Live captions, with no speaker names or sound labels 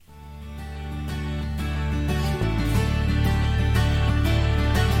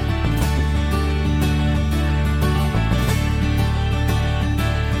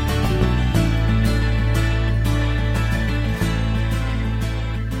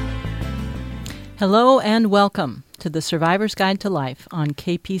Hello and welcome to the Survivor's Guide to Life on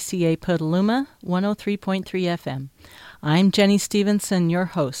KPCA Petaluma 103.3 FM. I'm Jenny Stevenson, your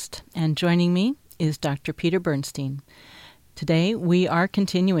host, and joining me is Dr. Peter Bernstein. Today we are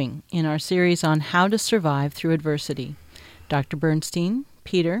continuing in our series on how to survive through adversity. Dr. Bernstein,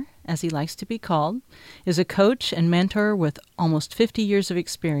 Peter, as he likes to be called, is a coach and mentor with almost 50 years of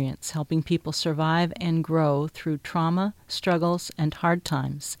experience helping people survive and grow through trauma, struggles, and hard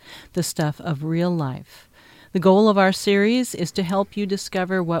times, the stuff of real life. The goal of our series is to help you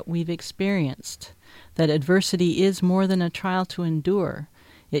discover what we've experienced, that adversity is more than a trial to endure.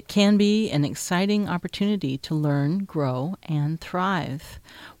 It can be an exciting opportunity to learn, grow, and thrive.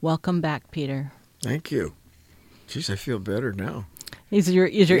 Welcome back, Peter. Thank you. Geez, I feel better now. Is your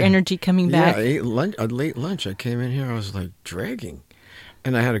energy coming back? Yeah, I ate a late lunch. I came in here, I was like dragging.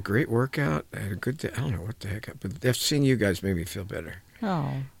 And I had a great workout. I had a good day. I don't know what the heck. But seeing you guys made me feel better.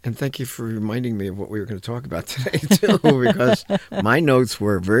 Oh. And thank you for reminding me of what we were going to talk about today, too, because my notes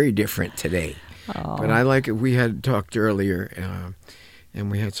were very different today. Oh. But I like it. We had talked earlier,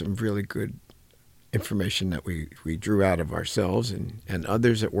 and we had some really good information that we drew out of ourselves and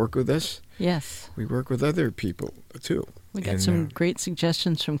others that work with us. Yes. We work with other people, too. We got some great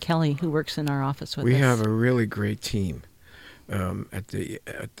suggestions from Kelly, who works in our office with us. We have a really great team at the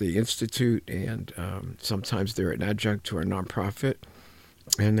Institute, and sometimes they're an adjunct to our nonprofit,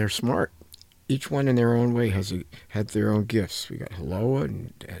 and they're smart. Each one in their own way had their own gifts. We got Haloa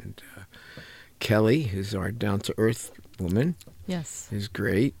and Kelly, who's our down-to-earth woman. Yes. Is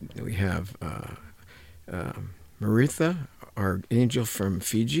great. We have Maritha, our angel from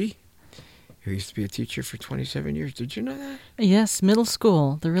Fiji, who used to be a teacher for 27 years. Did you know that? Yes, middle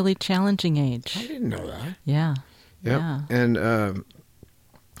school, the really challenging age. I didn't know that. Yeah. Yep. Yeah. And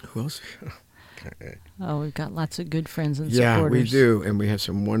who else? Oh, we've got lots of good friends and yeah, supporters. we do. And we have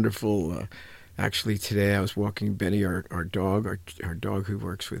some wonderful, actually today I was walking Benny, our dog who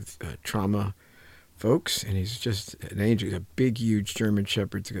works with trauma folks, and he's just an angel. He's a big, huge German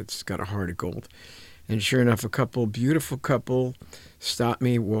Shepherd that's got a heart of gold. And sure enough, a beautiful couple, stopped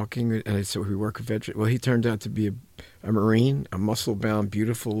me walking, and I said, we work with veterans. Well, he turned out to be a Marine, a muscle-bound,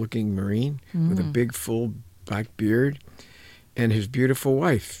 beautiful-looking Marine with a big, full black beard, and his beautiful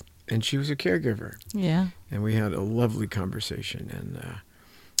wife. And she was a caregiver. Yeah. And we had a lovely conversation, and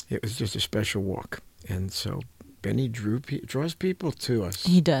it was just a special walk. And so Benny draws people to us.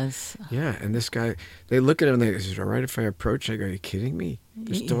 He does. Yeah, and this guy, they look at him and they say, is it all right if I approach? I go, are you kidding me?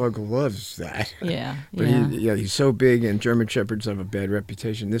 This dog loves that. Yeah, But he's so big, and German Shepherds have a bad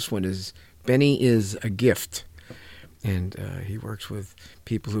reputation. Benny is a gift. And he works with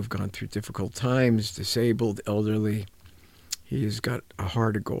people who've gone through difficult times, disabled, elderly. He's got a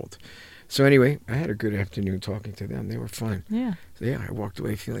heart of gold. So anyway, I had a good afternoon talking to them. They were fun. Yeah. So I walked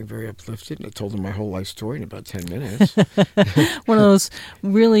away feeling very uplifted, and I told them my whole life story in about 10 minutes. One of those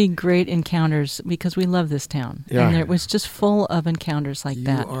really great encounters, because we love this town. Yeah. And it was just full of encounters like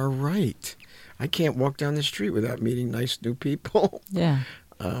that. You are right. I can't walk down the street without meeting nice new people. Yeah.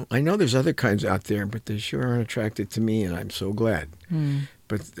 I know there's other kinds out there, but they sure aren't attracted to me, and I'm so glad.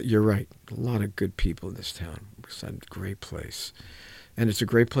 But you're right. A lot of good people in this town. It's a great place. And it's a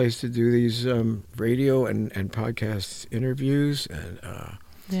great place to do these radio and podcast interviews and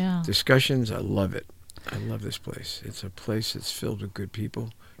discussions. I love it. I love this place. It's a place that's filled with good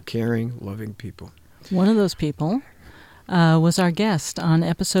people, caring, loving people. One of those people was our guest on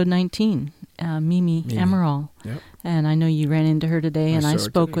episode 19, Mimi Emerald. Yep. And I know you ran into her today, and I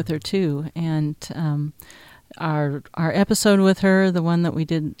spoke today with her too. And our episode with her, the one that we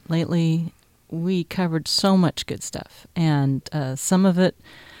did lately, we covered so much good stuff, and some of it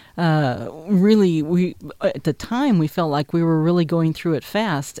really, we at the time we felt like we were really going through it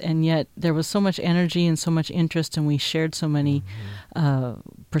fast, and yet there was so much energy and so much interest, and we shared so many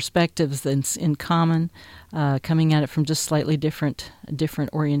perspectives in common, coming at it from just slightly different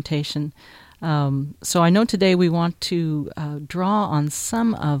orientation. So I know today we want to draw on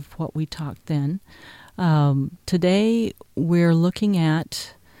some of what we talked then. Today we're looking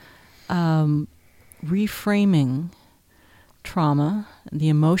at reframing trauma, the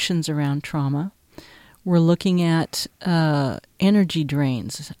emotions around trauma. We're looking at energy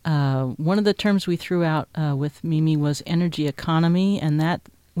drains. One of the terms we threw out with Mimi was energy economy, and that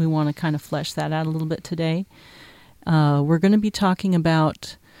we want to kind of flesh that out a little bit today. We're going to be talking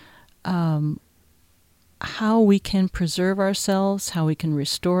about how we can preserve ourselves, how we can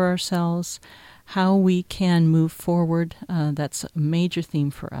restore ourselves, how we can move forward. That's a major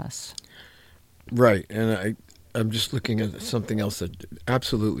theme for us. Right, and I'm just looking at something else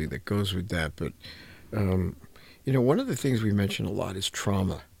that goes with that. But, one of the things we mention a lot is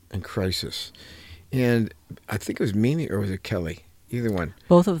trauma and crisis. And I think it was Mimi or was it Kelly? Either one.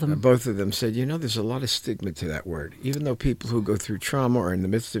 Both of them. Both of them said, there's a lot of stigma to that word. Even though people who go through trauma or in the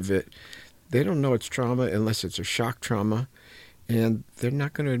midst of it, they don't know it's trauma unless it's a shock trauma. And they're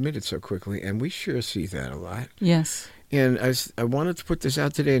not going to admit it so quickly. And we sure see that a lot. Yes. And I wanted to put this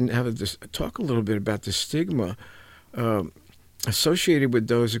out today and talk a little bit about the stigma associated with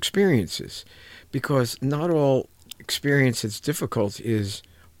those experiences. Because not all experience that's difficult is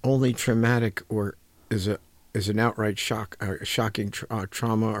only traumatic or is an outright shocking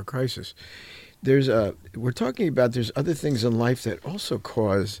trauma or crisis. We're talking about there's other things in life that also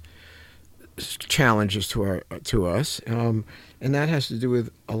cause challenges to us, and that has to do with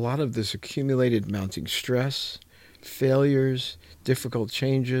a lot of this accumulated mounting stress, failures, difficult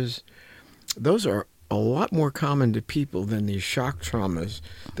changes. Those are a lot more common to people than these shock traumas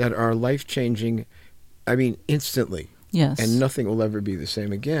that are life-changing, instantly. Yes. And nothing will ever be the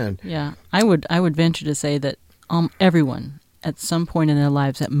same again. Yeah. I would venture to say that everyone at some point in their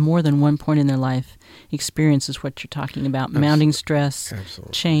lives, at more than one point in their life, experiences what you're talking about. Absolutely. Mounting stress,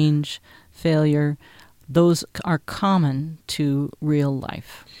 Absolutely. Change, failure. Those are common to real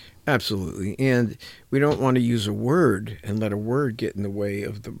life. Absolutely. And we don't want to use a word and let a word get in the way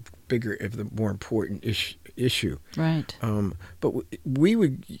of the more important issue. Right. But we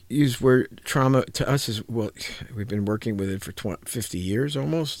would use word trauma to us as, well, we've been working with it for 50 years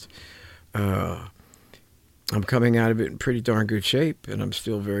almost. I'm coming out of it in pretty darn good shape, and I'm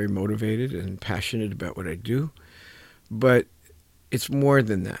still very motivated and passionate about what I do. But it's more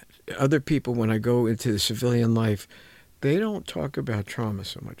than that. Other people, when I go into the civilian life, they don't talk about trauma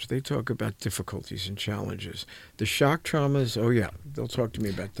so much. They talk about difficulties and challenges. The shock traumas, oh yeah, they'll talk to me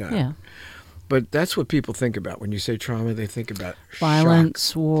about that. Yeah. But that's what people think about. When you say trauma, they think about violence,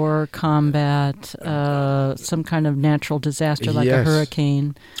 shock. War, combat, some kind of natural disaster like a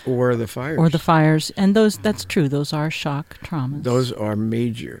hurricane. Or the fires. And that's true. Those are shock traumas. Those are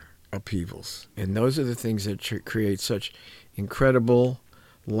major upheavals. And those are the things that create such incredible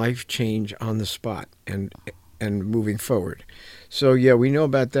life change on the spot and moving forward. So, yeah, we know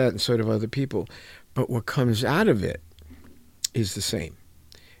about that and so do other people. But what comes out of it is the same.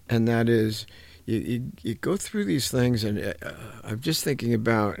 And that is, you go through these things, and I'm just thinking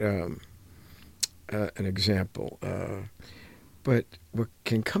about an example. But what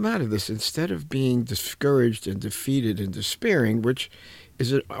can come out of this, instead of being discouraged and defeated and despairing, which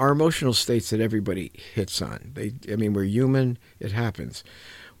is our emotional states that everybody hits on. We're human, it happens.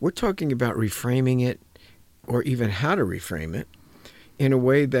 We're talking about reframing it, or even how to reframe it, in a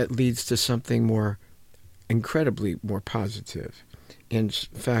way that leads to something more, incredibly more positive. In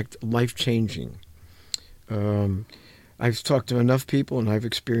fact, life-changing. I've talked to enough people, and I've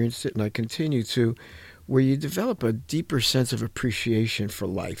experienced it, and I continue to, where you develop a deeper sense of appreciation for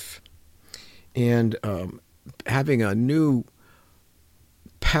life and having a new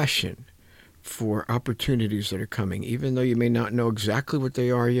passion for opportunities that are coming, even though you may not know exactly what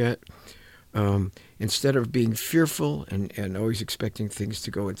they are yet. Instead of being fearful and always expecting things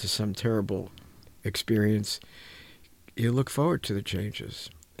to go into some terrible experience, you look forward to the changes,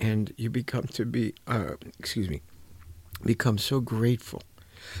 and you become so grateful,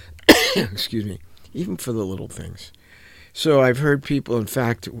 even for the little things. So I've heard people, in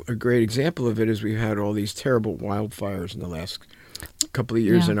fact, a great example of it is we've had all these terrible wildfires in the last couple of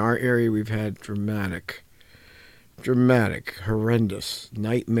years. In our area, we've had dramatic, horrendous,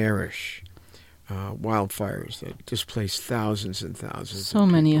 nightmarish wildfires that displaced thousands and thousands of people. So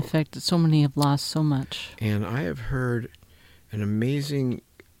many affected, so many have lost so much. And I have heard an amazing,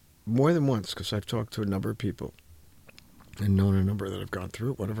 more than once, because I've talked to a number of people and known a number that have gone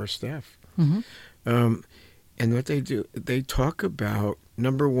through it, one of our staff. Mm-hmm. And what they do, they talk about,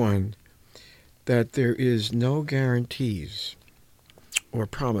 number one, that there is no guarantees or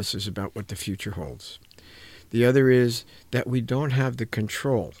promises about what the future holds. The other is that we don't have the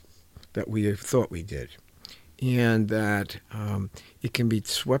control that we have thought we did, and that it can be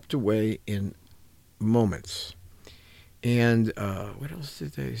swept away in moments. And what else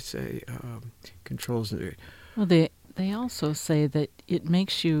did they say? Controls. Well, they also say that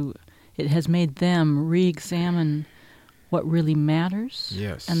it has made them re-examine what really matters.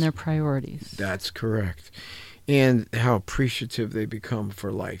 Yes. And their priorities. That's correct. And how appreciative they become for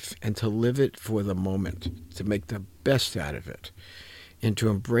life, and to live it for the moment, to make the best out of it, and to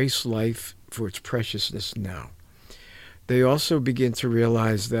embrace life for its preciousness now. They also begin to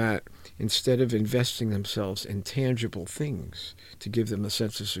realize that instead of investing themselves in tangible things to give them a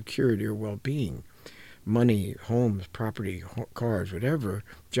sense of security or well-being, money, homes, property, cars, whatever,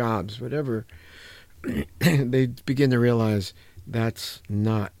 jobs, whatever, they begin to realize that's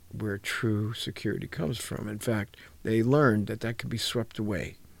not where true security comes from. In fact, they learned that could be swept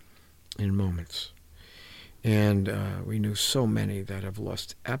away in moments. And we knew so many that have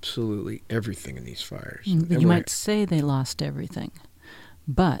lost absolutely everything in these fires. You might say they lost everything,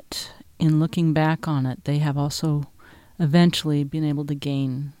 but in looking back on it, they have also eventually been able to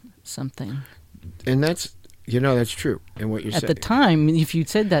gain something. And that's true. And what you're saying. At the time, if you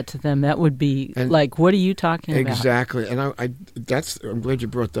said that to them, that would be like, what are you talking about? Exactly. And I'm glad you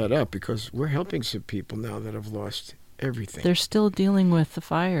brought that up, because we're helping some people now that have lost everything. They're still dealing with the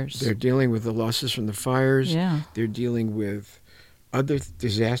fires. They're dealing with the losses from the fires. Yeah. They're dealing with other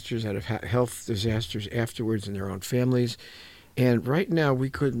disasters that have health disasters afterwards in their own families. And right now, we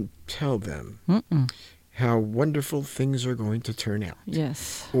couldn't tell them how wonderful things are going to turn out.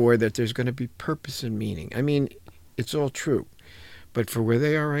 Yes. Or that there's going to be purpose and meaning. I mean, it's all true. But for where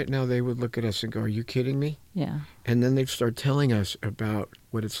they are right now, they would look at us and go, are you kidding me? Yeah. And then they'd start telling us about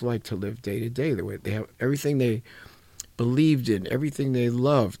what it's like to live day to day. The way they have everything they believed in, everything they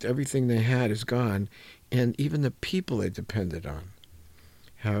loved, everything they had is gone. And even the people they depended on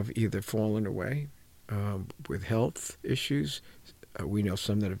have either fallen away with health issues. We know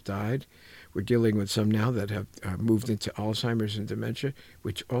some that have died. We're dealing with some now that have moved into Alzheimer's and dementia,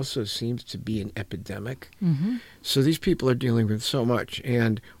 which also seems to be an epidemic. Mm-hmm. So these people are dealing with so much.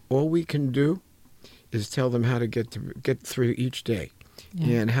 And all we can do is tell them how to get through each day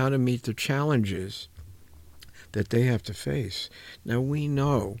and how to meet the challenges that they have to face. Now, we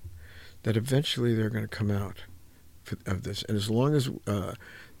know that eventually they're going to come out of this. And as long as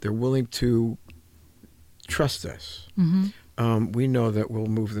they're willing to trust us, we know that we'll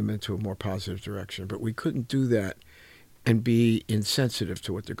move them into a more positive direction. But we couldn't do that and be insensitive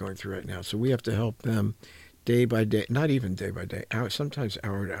to what they're going through right now. So we have to help them day by day, not even day by day, sometimes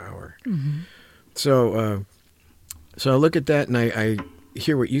hour to hour. Mm-hmm. So I look at that and I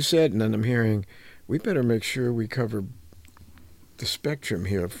hear what you said, and then I'm hearing, we better make sure we cover the spectrum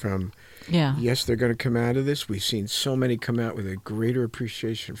here from, yes, they're going to come out of this. We've seen so many come out with a greater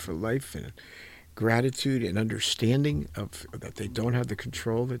appreciation for life and gratitude and understanding of that they don't have the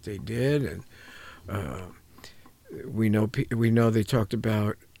control that they did. And we know they talked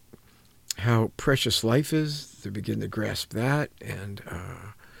about how precious life is. They begin to grasp that and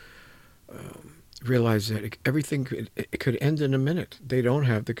realize that everything could end in a minute. They don't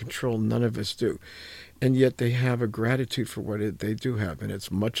have the control. None of us do. And yet they have a gratitude for what they do have, and it's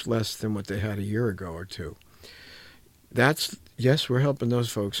much less than what they had a year ago or two. Yes, we're helping those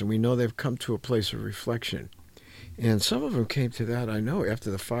folks, and we know they've come to a place of reflection. And some of them came to that, I know,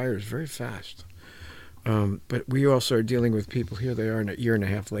 after the fires very fast. But we also are dealing with people, here they are a year and a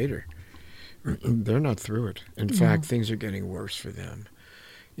half later. They're not through it. In fact, things are getting worse for them.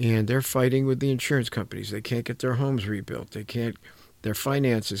 And they're fighting with the insurance companies. They can't get their homes rebuilt. Their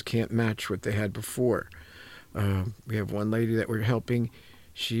finances can't match what they had before. We have one lady that we're helping.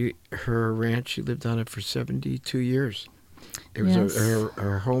 Her ranch, she lived on it for 72 years. It was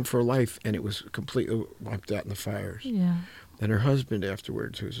her home for life, and it was completely wiped out in the fires. Yeah. And her husband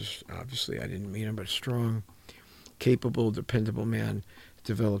afterwards, who's obviously, I didn't meet him, but a strong, capable, dependable man,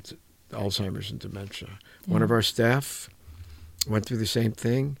 developed Alzheimer's and dementia. Yeah. One of our staff went through the same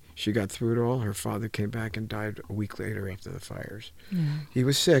thing. She got through it all. Her father came back and died a week later after the fires. Yeah. He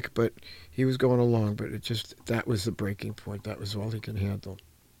was sick, but he was going along, but that was the breaking point. That was all he can handle.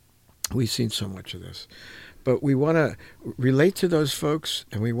 We've seen so much of this. But we want to relate to those folks,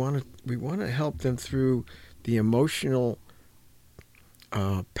 and we want to help them through the emotional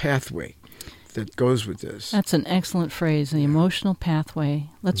pathway that goes with this. That's an excellent phrase, the emotional pathway.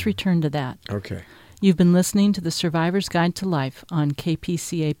 Let's return to that. Okay. You've been listening to The Survivor's Guide to Life on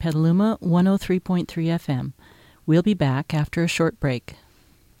KPCA Petaluma 103.3 FM. We'll be back after a short break.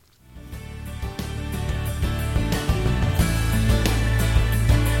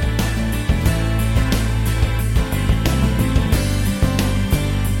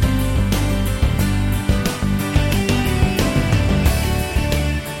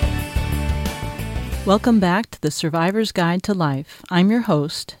 Welcome back to The Survivor's Guide to Life. I'm your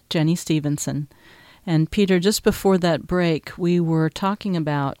host, Jenny Stevenson. And Peter, just before that break, we were talking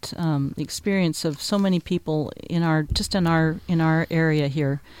about the experience of so many people in our area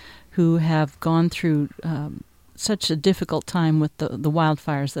here who have gone through such a difficult time with the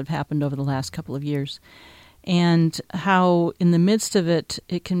wildfires that have happened over the last couple of years, and how in the midst of it,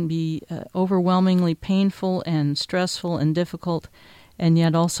 it can be overwhelmingly painful and stressful and difficult, and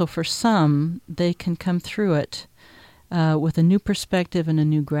yet also for some, they can come through it with a new perspective and a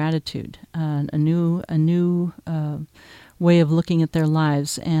new gratitude, a new way of looking at their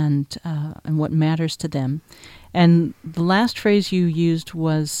lives and what matters to them. And the last phrase you used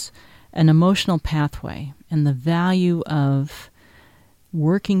was an emotional pathway and the value of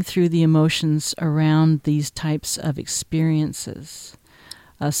working through the emotions around these types of experiences.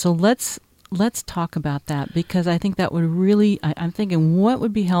 So let's talk about that, because I think that would really, I'm thinking what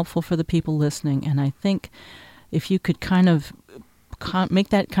would be helpful for the people listening, and I think if you could kind of make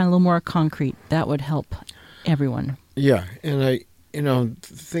that kind of a little more concrete, that would help everyone. Yeah, and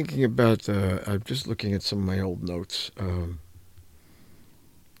thinking about, I'm just looking at some of my old notes,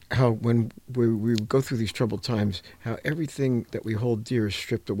 how when we go through these troubled times, how everything that we hold dear is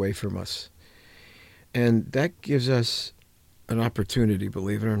stripped away from us. And that gives us an opportunity,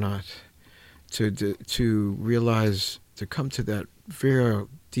 believe it or not, to realize, to come to that very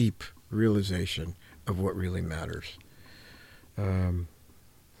deep realization of what really matters.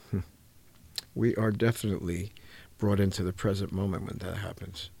 We are definitely brought into the present moment when that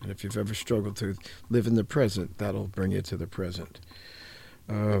happens. And if you've ever struggled to live in the present, that'll bring you to the present.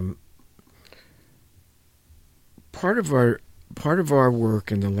 Part of our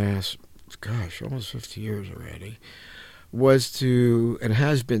work in the last, almost 50 years already, was to, and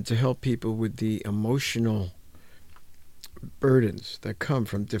has been, to help people with the emotional burdens that come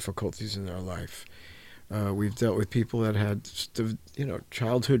from difficulties in their life. We've dealt with people that had,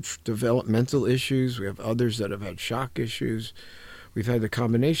 childhood developmental issues. We have others that have had shock issues. We've had the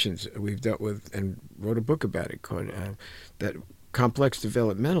combinations. We've dealt with, and wrote a book about it called that complex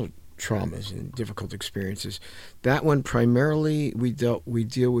developmental traumas and difficult experiences. That one primarily we deal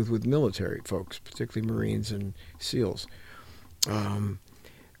with military folks, particularly Marines and SEALs.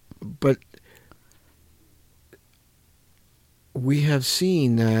 But we have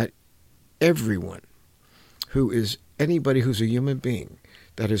seen that anybody who's a human being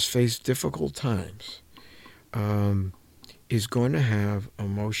that has faced difficult times is going to have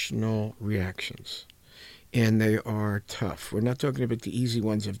emotional reactions. And they are tough. We're not talking about the easy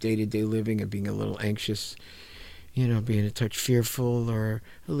ones of day-to-day living and being a little anxious, being a touch fearful or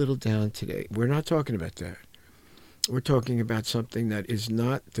a little down today. We're not talking about that. We're talking about something that is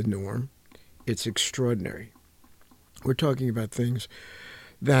not the norm. It's extraordinary. We're talking about things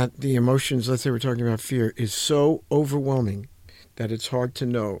that the emotions, let's say we're talking about fear, is so overwhelming that it's hard to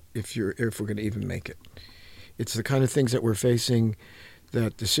know if we're going to even make it. It's the kind of things that we're facing,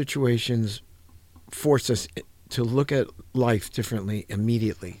 that the situations force us to look at life differently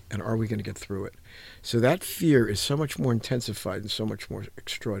immediately, and are we going to get through it? So that fear is so much more intensified and so much more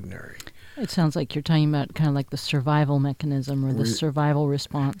extraordinary. It sounds like you're talking about kind of like the survival mechanism or the survival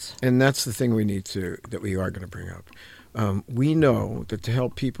response. And that's the thing that we are going to bring up. We know that to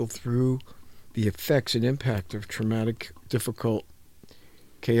help people through the effects and impact of traumatic, difficult,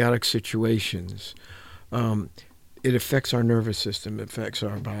 chaotic situations, it affects our nervous system, it affects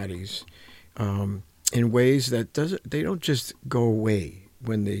our bodies, in ways that they don't just go away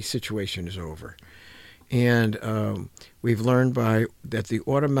when the situation is over. And we've learned that the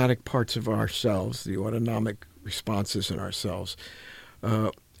automatic parts of ourselves, the autonomic responses in ourselves,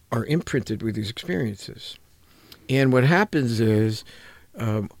 are imprinted with these experiences. And what happens is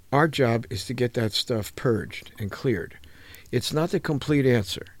our job is to get that stuff purged and cleared. It's not the complete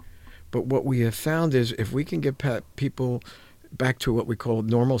answer, but what we have found is if we can get people back to what we call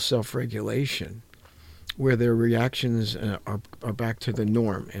normal self-regulation, where their reactions are back to the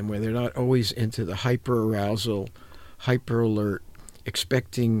norm, and where they're not always into the hyper-arousal, hyper-alert,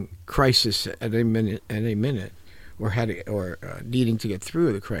 expecting crisis at any minute, or needing to get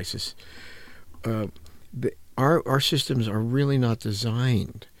through the crisis. Our systems are really not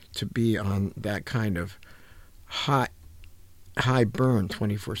designed to be on that kind of high burn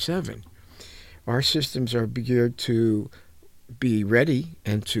 24/7. Our systems are geared to be ready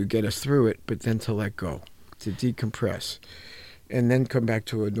and to get us through it, but then to let go, to decompress, and then come back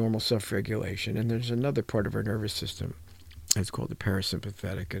to a normal self-regulation. And there's another part of our nervous system that's called the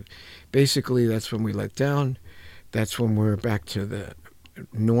parasympathetic. And basically, that's when we let down. That's when we're back to the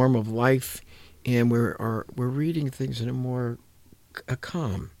norm of life, and we're reading things in a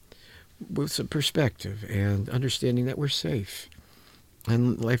calm, with some perspective and understanding that we're safe,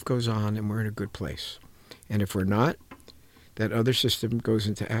 and life goes on, and we're in a good place. And if we're not, that other system goes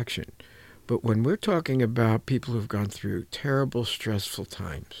into action. But when we're talking about people who've gone through terrible, stressful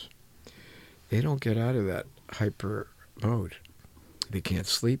times, they don't get out of that hyper mode. They can't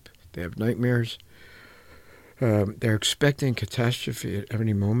sleep. They have nightmares. They're expecting catastrophe at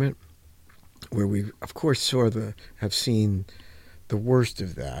any moment. Where we, of course, have seen the worst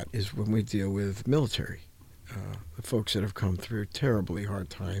of that is when we deal with military, the folks that have come through terribly hard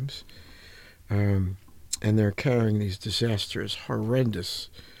times. And they're carrying these disastrous, horrendous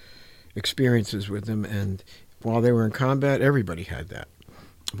experiences with them, and while they were in combat, everybody had that.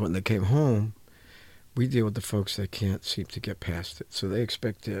 When they came home, we deal with the folks that can't seem to get past it. So they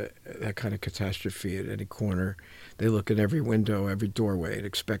expect that kind of catastrophe at any corner. They look at every window, every doorway, and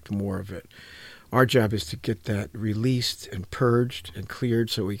expect more of it. Our job is to get that released and purged and cleared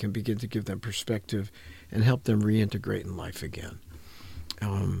so we can begin to give them perspective and help them reintegrate in life again.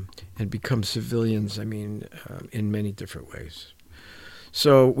 And become civilians, in many different ways.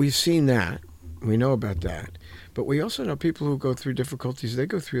 So we've seen that. We know about that. But we also know people who go through difficulties, they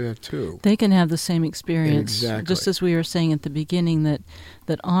go through that too. They can have the same experience. Exactly. Just as we were saying at the beginning, that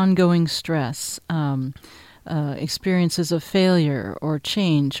ongoing stress, experiences of failure or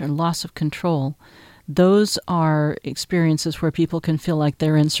change or loss of control, those are experiences where people can feel like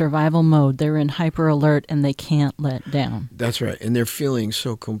they're in survival mode, they're in hyper alert, and they can't let down. That's right. And they're feeling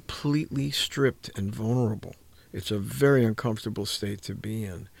so completely stripped and vulnerable. It's a very uncomfortable state to be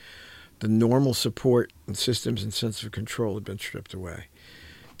in. The normal support and systems and sense of control have been stripped away.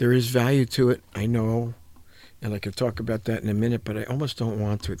 There is value to it, I know, and I could talk about that in a minute, but I almost don't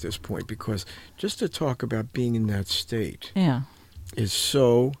want to at this point, because just to talk about being in that state is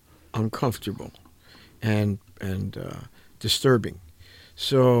so uncomfortable and disturbing.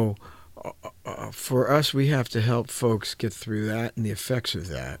 So for us, we have to help folks get through that and the effects of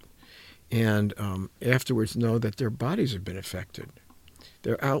that, and afterwards know that their bodies have been affected.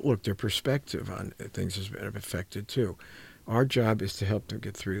 Their outlook, their perspective on things has been affected too. Our job is to help them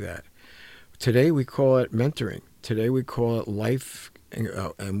get through that. Today we call it mentoring. Today we call it life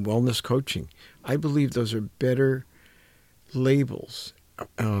and wellness coaching. I believe those are better labels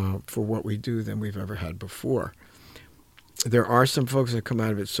for what we do than we've ever had before. There are some folks that come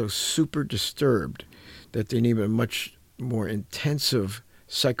out of it so super disturbed that they need a much more intensive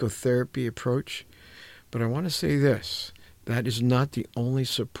psychotherapy approach. But I want to say this. That is not the only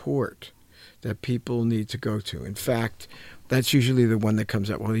support that people need to go to. In fact, that's usually the one that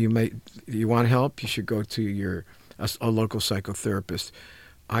comes up. Well, you want help? You should go to a local psychotherapist.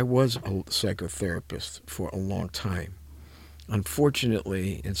 I was a psychotherapist for a long time.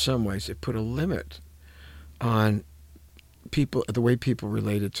 Unfortunately, in some ways, it put a limit on people, the way people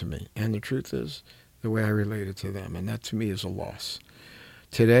related to me. And the truth is, the way I related to them. And that to me is a loss.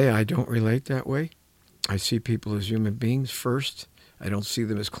 Today, I don't relate that way. I see people as human beings first. I don't see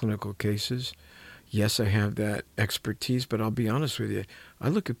them as clinical cases. Yes, I have that expertise, but I'll be honest with you. I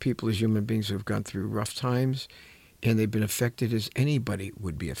look at people as human beings who have gone through rough times, and they've been affected as anybody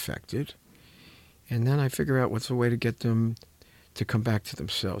would be affected. And then I figure out what's the way to get them to come back to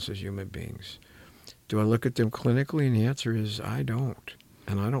themselves as human beings. Do I look at them clinically? And the answer is I don't,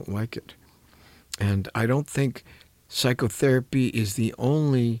 and I don't like it. And I don't think psychotherapy is the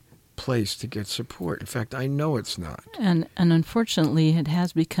only place to get support. In fact, I know it's not. And unfortunately, it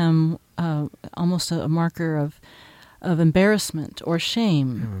has become almost a marker of embarrassment or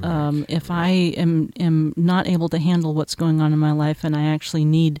shame. Right. If I am not able to handle what's going on in my life and I actually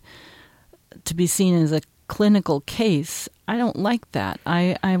need to be seen as a clinical case, I don't like that.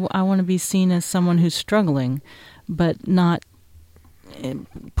 I want to be seen as someone who's struggling, but not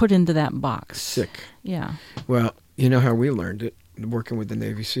put into that box. Sick. Yeah. Well, you know how we learned it? Working with the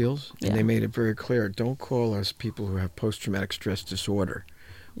Navy SEALs, and Yeah. they made it very clear, don't call us people who have post-traumatic stress disorder.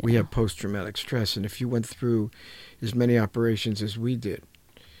 Yeah. We have post-traumatic stress, and if you went through as many operations as we did,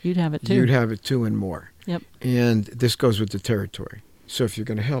 You'd have it too. you'd have it too and more. Yep. And this goes with the territory. So if you're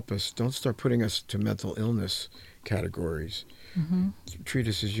going to help us, don't start putting us to mental illness categories. Mm-hmm. Treat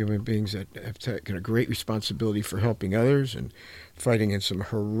us as human beings that have taken a great responsibility for helping others and fighting in some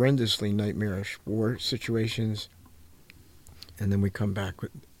horrendously nightmarish war situations. And then we come back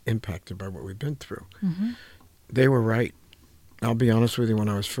with impacted by what we've been through. Mm-hmm. They were right. I'll be honest with you, when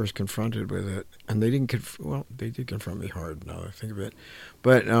I was first confronted with it, and they did confront me hard now that I think of it.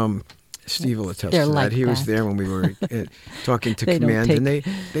 But Steve will attest They're to like that. He was that. there when we were talking to They don't command, take- and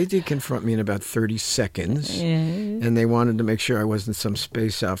they did confront me in about 30 seconds. Yeah. And they wanted to make sure I wasn't some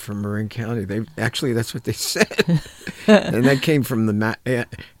space out from Marin County. Actually, that's what they said. And that came from the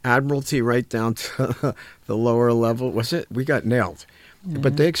Admiralty right down to the lower level. Was it? We got nailed. Yeah.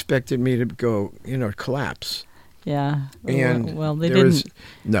 But they expected me to go, collapse. Yeah. And well, they there didn't. was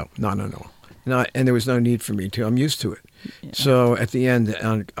no. And there was no need for me to. I'm used to it. Yeah. So at the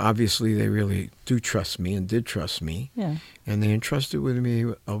end, obviously, they really do trust me and did trust me. Yeah. And they entrusted with me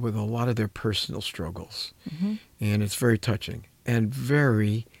with a lot of their personal struggles. Mm-hmm. And it's very touching and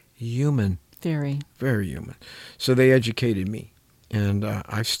very human. Very. Very human. So they educated me. And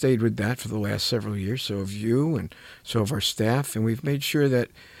I've stayed with that for the last several years. So have you, and so have our staff. And we've made sure that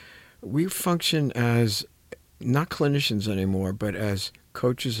we function as not clinicians anymore, but as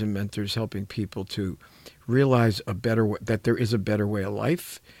coaches and mentors helping people to realize that there is a better way of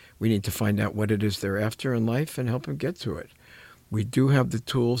life. We need to find out what it is they're after in life and help them get to it. We do have the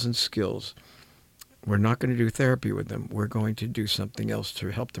tools and skills. We're not going to do therapy with them. We're going to do something else to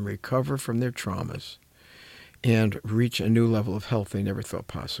help them recover from their traumas and reach a new level of health they never thought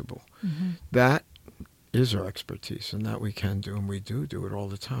possible. Mm-hmm. That is our expertise, and that we can do, and we do it all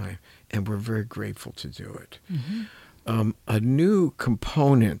the time. And we're very grateful to do it. Mm-hmm. A new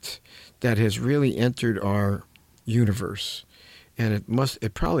component that has really entered our universe, and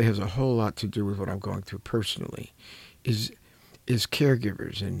it probably has a whole lot to do with what I'm going through personally, is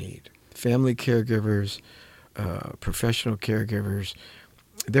caregivers in need. Family caregivers, professional caregivers.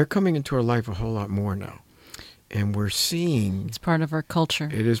 They're coming into our life a whole lot more now. And we're seeing... It's part of our culture.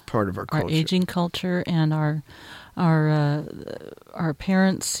 It is part of our culture. Our aging culture, and our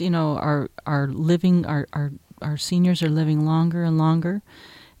parents, are living, our seniors are living longer and longer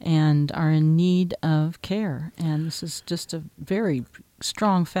and are in need of care. And this is just a very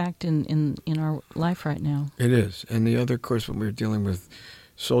strong fact in our life right now. It is. And the other, of course, when we were dealing with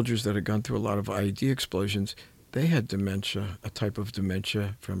soldiers that had gone through a lot of IED explosions, they had dementia, a type of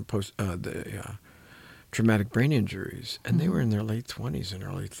dementia from traumatic brain injuries, and they were in their late 20s and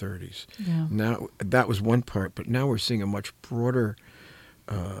early 30s. Yeah. Now, that was one part, but now we're seeing a much broader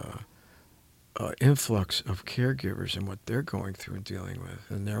influx of caregivers and what they're going through and dealing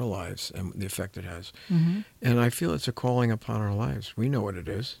with in their lives and the effect it has. Mm-hmm. And I feel it's a calling upon our lives. We know what it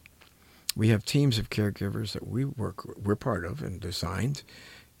is. We have teams of caregivers that we're part of and designed,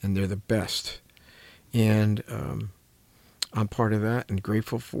 and they're the best. And I'm part of that and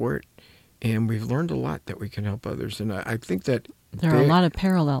grateful for it. And we've learned a lot that we can help others. And I think that there are a lot of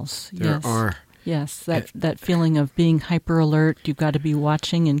parallels. There are. Yes, that feeling of being hyper alert. You've got to be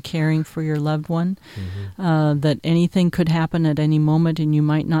watching and caring for your loved one. Mm-hmm. That anything could happen at any moment, and you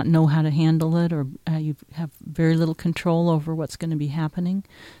might not know how to handle it, or you have very little control over what's going to be happening.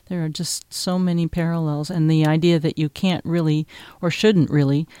 There are just so many parallels, and the idea that you can't really or shouldn't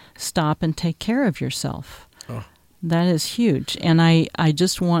really stop and take care of yourself. Oh. That is huge. And I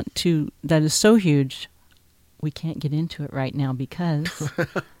just want to, that is so huge, we can't get into it right now because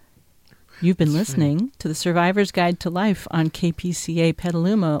you've been listening to the Survivor's Guide to Life on KPCA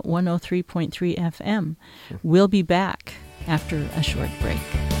Petaluma 103.3 FM. We'll be back after a short break.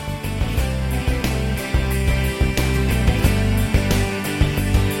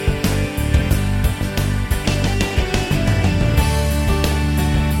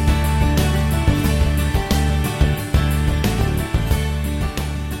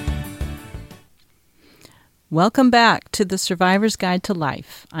 Welcome back to the Survivor's Guide to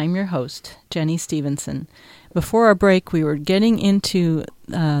Life. I'm your host, Jenny Stevenson. Before our break, we were getting into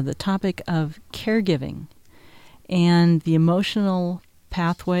the topic of caregiving and the emotional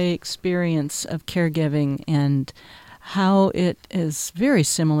pathway experience of caregiving and how it is very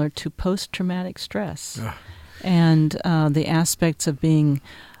similar to post-traumatic stress and the aspects of being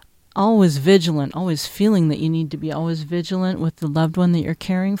always vigilant, always feeling that you need to be always vigilant with the loved one that you're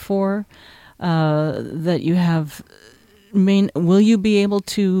caring for. That you have, will you be able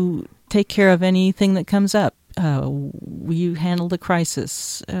to take care of anything that comes up? Will you handle the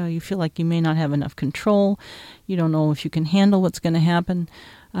crisis? You feel like you may not have enough control. You don't know if you can handle what's going to happen.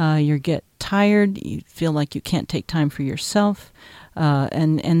 You get tired. You feel like you can't take time for yourself.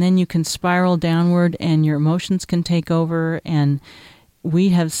 And then you can spiral downward and your emotions can take over. And we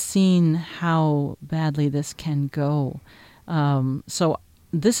have seen how badly this can go. So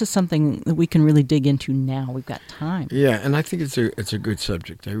this is something that we can really dig into now. We've got time. Yeah, and I think it's a good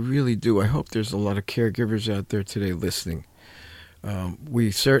subject. I really do. I hope there's a lot of caregivers out there today listening.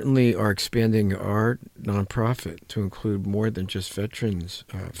 We certainly are expanding our nonprofit to include more than just veterans'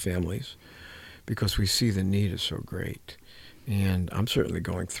 families because we see the need is so great. And I'm certainly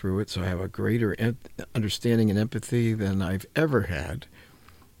going through it, so I have a greater understanding and empathy than I've ever had,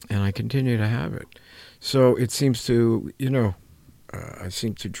 and I continue to have it. So it seems to, I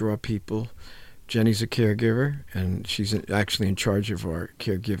seem to draw people. Jenny's a caregiver, and she's actually in charge of our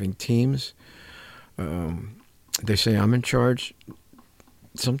caregiving teams. They say I'm in charge.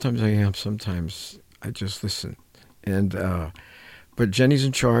 Sometimes I am. Sometimes I just listen. But Jenny's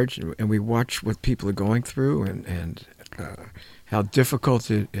in charge, and we watch what people are going through and how difficult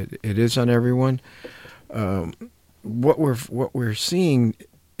it is on everyone. What we're seeing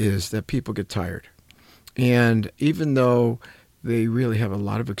is that people get tired, and even though they really have a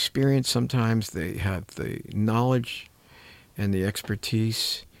lot of experience. Sometimes they have the knowledge and the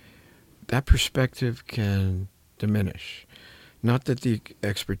expertise. That perspective can diminish. Not that the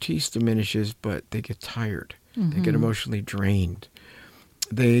expertise diminishes, but they get tired. Mm-hmm. They get emotionally drained.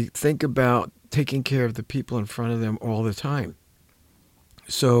 They think about taking care of the people in front of them all the time.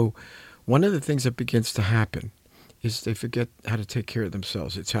 So one of the things that begins to happen is they forget how to take care of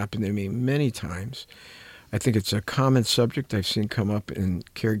themselves. It's happened to me many times. I think it's a common subject I've seen come up in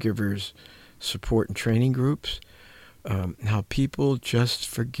caregivers support and training groups, how people just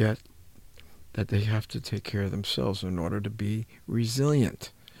forget that they have to take care of themselves in order to be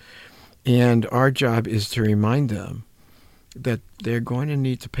resilient. And our job is to remind them that they're going to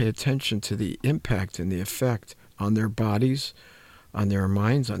need to pay attention to the impact and the effect on their bodies, on their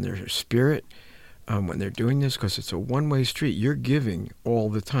minds, on their spirit when they're doing this, because it's a one-way street. You're giving all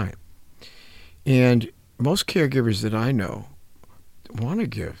the time. And most caregivers that I know want to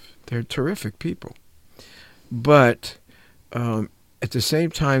give. They're terrific people. But at the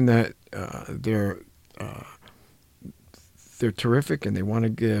same time that they're terrific and they want to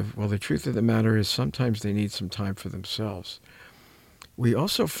give, well, the truth of the matter is sometimes they need some time for themselves. We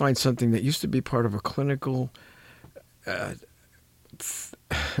also find something that used to be part of a clinical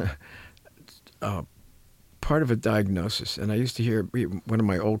part of a diagnosis. And I used to hear, one of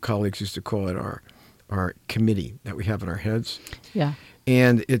my old colleagues used to call it our committee that we have in our heads. Yeah.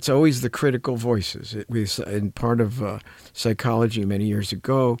 And it's always the critical voices. In part of psychology many years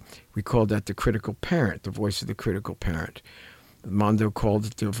ago, we called that the critical parent, the voice of the critical parent. Mondo called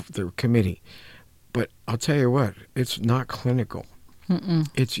it the committee. But I'll tell you what, it's not clinical. Mm-mm.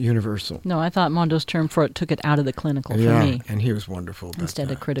 It's universal. No, I thought Mondo's term for it took it out of the clinical for yeah, me. And he was wonderful about Instead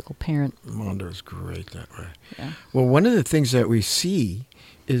that. of critical parent. Mondo's great that way. Yeah. Well, one of the things that we see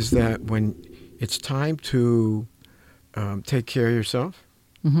is that when it's time to take care of yourself,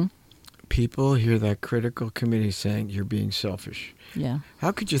 Mm-hmm. people hear that critical committee saying you're being selfish. Yeah.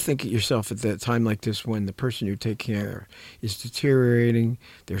 How could you think of yourself at that time like this when the person you take care of is deteriorating,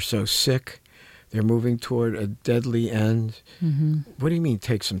 they're so sick, they're moving toward a deadly end? Mm-hmm. What do you mean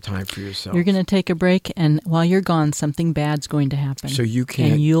take some time for yourself? You're going to take a break, and while you're gone, something bad's going to happen. So you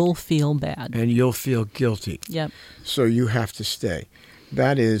can't. And you'll feel bad. And you'll feel guilty. Yep. So you have to stay.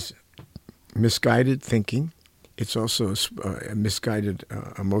 That is misguided thinking. It's also a misguided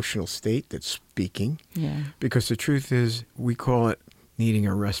emotional state that's speaking. Yeah. Because the truth is, we call it needing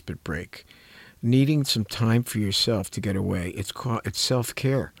a respite break, needing some time for yourself to get away. It's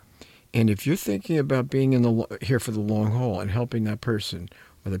self-care. And if you're thinking about being here for the long haul and helping that person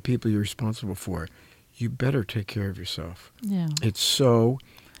or the people you're responsible for, you better take care of yourself. Yeah. It's so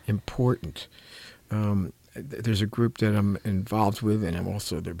important. There's a group that I'm involved with, and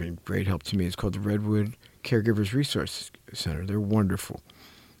they've been great help to me. It's called the Redwood Caregivers Resource Center. They're wonderful.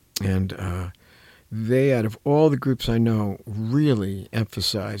 And they, out of all the groups I know, really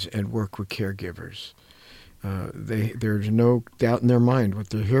emphasize and work with caregivers. There's no doubt in their mind what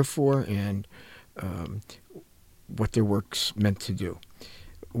they're here for and what their work's meant to do.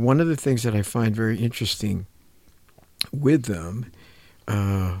 One of the things that I find very interesting with them,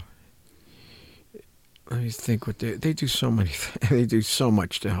 let me think what they do so many they do so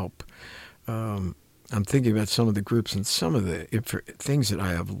much to help. I'm thinking about some of the groups and some of the things that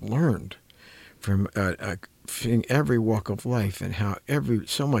I have learned from every walk of life and how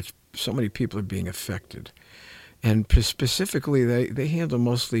so many people are being affected. And specifically, they handle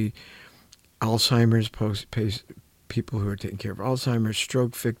mostly Alzheimer's people who are taking care of Alzheimer's,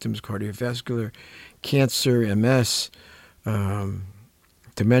 stroke victims, cardiovascular, cancer, MS,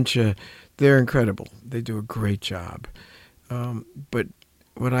 dementia. They're incredible. They do a great job. But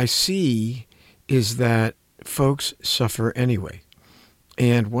what I see is that folks suffer anyway.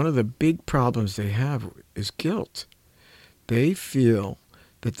 And one of the big problems they have is guilt. They feel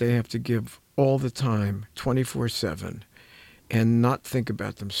that they have to give all the time, 24/7, and not think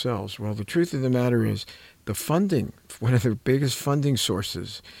about themselves. Well, the truth of the matter is the funding, one of the biggest funding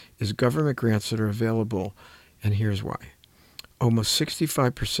sources, is government grants that are available, and here's why. Almost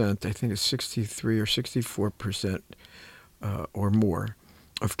 65%, I think it's 63 or 64% or more,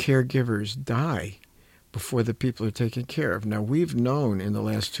 of caregivers die before the people are taken care of. Now, we've known in the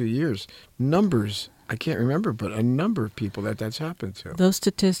last 2 years numbers, I can't remember, but a number of people that's happened to. Those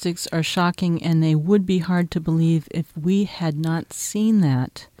statistics are shocking, and they would be hard to believe if we had not seen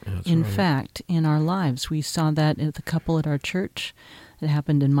that. That's in right. fact, in our lives. We saw that at the couple at our church. It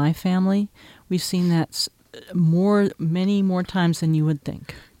happened in my family. We've seen that many more times than you would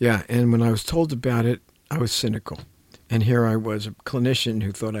think. Yeah, and when I was told about it, I was cynical. And here I was, a clinician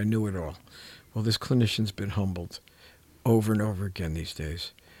who thought I knew it all. Well, this clinician's been humbled over and over again these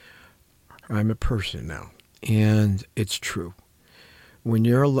days. I'm a person now, and it's true. When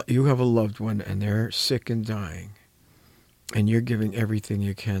you have a loved one and they're sick and dying, and you're giving everything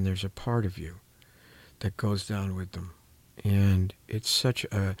you can, there's a part of you that goes down with them. And it's such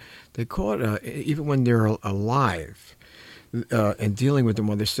a, they call it, even when they're alive, and dealing with them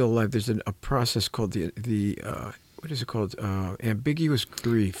while they're still alive, there's a process called what is it called? Ambiguous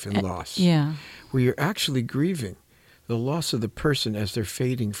grief and loss. Yeah. Where you're actually grieving the loss of the person as they're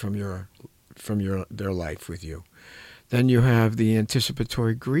fading from their life with you. Then you have the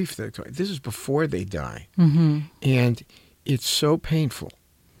anticipatory grief. This is before they die. Mm-hmm. And it's so painful.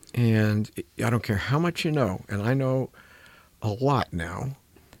 And I don't care how much you know, and I know a lot now.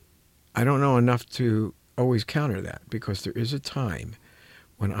 I don't know enough to always counter that, because there is a time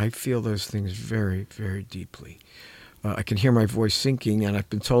when I feel those things very, very deeply. I can hear my voice sinking, and I've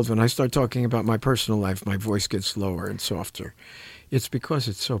been told when I start talking about my personal life, my voice gets lower and softer. It's because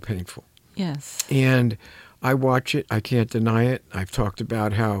it's so painful. Yes. And I watch it. I can't deny it. I've talked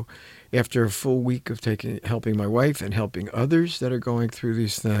about how after a full week of helping my wife and helping others that are going through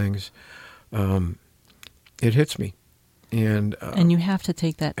these things, it hits me. And you have to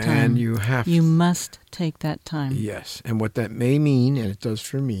take that time. And you must take that time. Yes. And what that may mean, and it does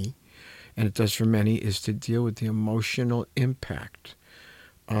for me, and it does for many, is to deal with the emotional impact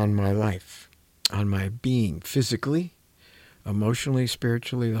on my life, on my being, physically, emotionally,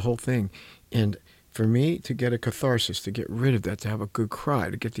 spiritually, the whole thing. And for me, to get a catharsis, to get rid of that, to have a good cry,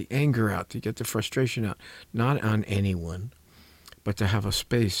 to get the anger out, to get the frustration out, not on anyone, but to have a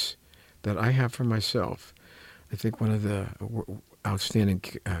space that I have for myself. I think one of the outstanding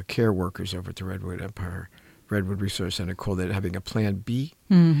care workers over at the Redwood Resource Center called it having a plan B,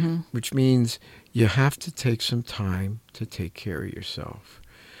 mm-hmm. which means you have to take some time to take care of yourself.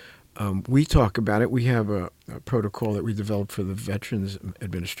 We talk about it. We have a protocol that we developed for the Veterans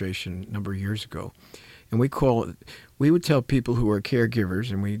Administration a number of years ago. And we would tell people who are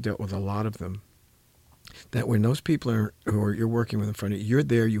caregivers, and we dealt with a lot of them, that when those people you're working with in front of you, you're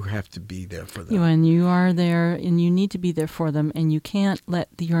there, you have to be there for them. And you are there, and you need to be there for them, and you can't let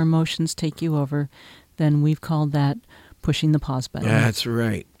your emotions take you over. Then we've called that pushing the pause button. That's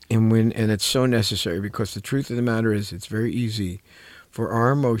right. And it's so necessary, because the truth of the matter is it's very easy for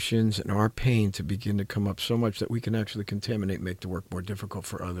our emotions and our pain to begin to come up so much that we can actually contaminate, make the work more difficult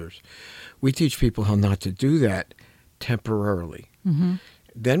for others. We teach people how not to do that temporarily. Mm-hmm.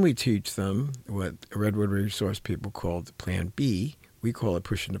 Then we teach them what Redwood Resource people called Plan B. We call it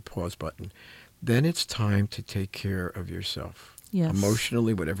pushing the pause button. Then it's time to take care of yourself. Yes.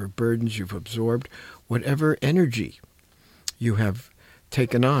 Emotionally, whatever burdens you've absorbed, whatever energy you have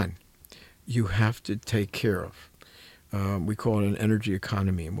taken on, you have to take care of. We call it an energy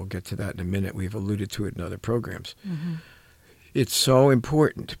economy, and we'll get to that in a minute. We've alluded to it in other programs. Mm-hmm. It's so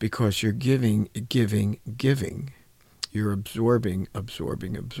important because you're giving. You're absorbing.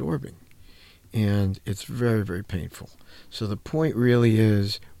 And it's very, very painful. So the point really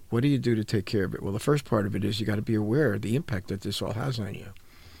is, what do you do to take care of it? Well, the first part of it is you got to be aware of the impact that this all has on you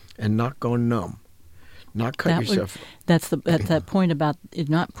and not go numb, not cut yourself. That's that point about it,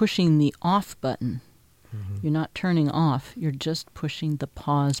 not pushing the off button. Mm-hmm. You're not turning off. You're just pushing the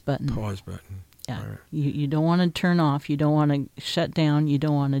pause button. Pause button. Yeah. Right. You don't want to turn off. You don't want to shut down. You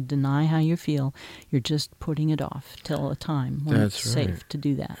don't want to deny how you feel. You're just putting it off till a time when it's safe to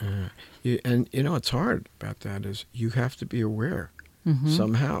do that. And what's hard about that is you have to be aware mm-hmm.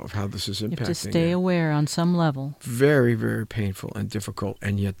 somehow of how this is impacting you. You have to stay aware on some level. Very, very painful and difficult,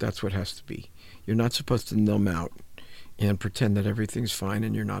 and yet that's what has to be. You're not supposed to numb out and pretend that everything's fine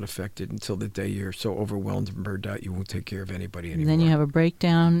and you're not affected until the day you're so overwhelmed and burned out you won't take care of anybody anymore. And then you have a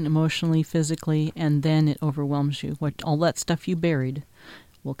breakdown emotionally, physically, and then it overwhelms you. All that stuff you buried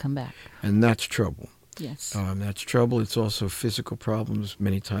will come back. And that's trouble. Yes. That's trouble. It's also physical problems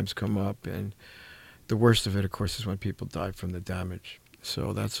many times come up, and the worst of it, of course, is when people die from the damage.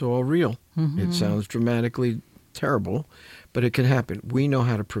 So that's all real. Mm-hmm. It sounds dramatically terrible, but it can happen. We know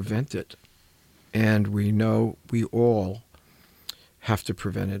how to prevent it. And we know we all have to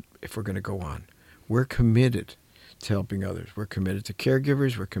prevent it if we're going to go on. We're committed to helping others. We're committed to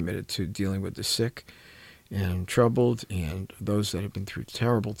caregivers. We're committed to dealing with the sick and troubled and those that have been through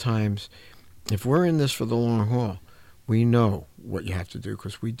terrible times. If we're in this for the long haul, we know what you have to do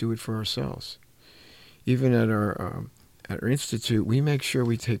because we do it for ourselves. Even at our institute, we make sure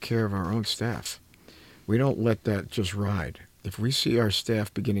we take care of our own staff. We don't let that just ride. If we see our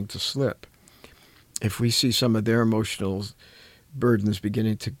staff beginning to slip, if we see some of their emotional burdens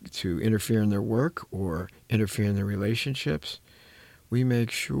beginning to interfere in their work or interfere in their relationships, we make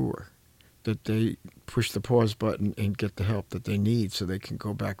sure that they push the pause button and get the help that they need so they can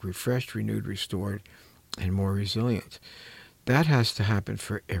go back refreshed, renewed, restored, and more resilient. That has to happen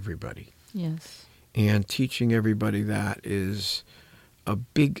for everybody. Yes. And teaching everybody that is I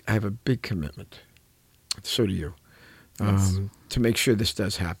have a big commitment. So do you. to make sure this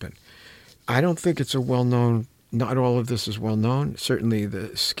does happen. I don't think it's not all of this is well known. Certainly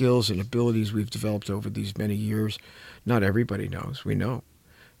the skills and abilities we've developed over these many years, not everybody knows. We know.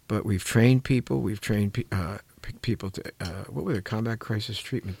 But we've trained people. We've trained people to, what were the combat crisis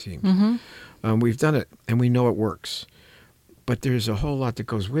treatment teams? Mm-hmm. We've done it, and we know it works. But there's a whole lot that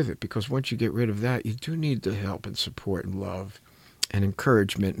goes with it, because once you get rid of that, you do need the help and support and love and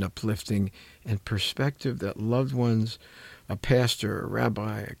encouragement and uplifting and perspective that loved ones, a pastor, a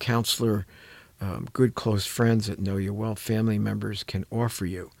rabbi, a counselor, good close friends that know you well, family members can offer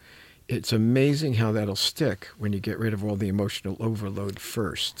you. It's amazing how that'll stick when you get rid of all the emotional overload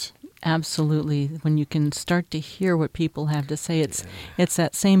first. Absolutely. When you can start to hear what people have to say, it's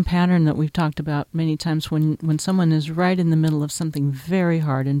that same pattern that we've talked about many times when someone is right in the middle of something very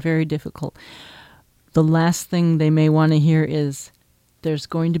hard and very difficult. The last thing they may want to hear is, there's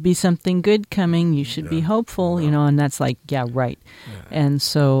going to be something good coming. You should be hopeful, and that's like, yeah, right. Yeah. And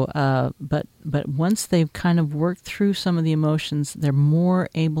so, but once they've kind of worked through some of the emotions, they're more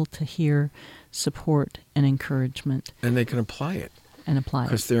able to hear support and encouragement. And they can apply it.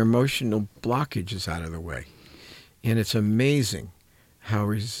 Because their emotional blockage is out of the way. And it's amazing how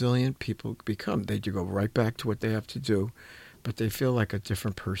resilient people become. They do go right back to what they have to do, but they feel like a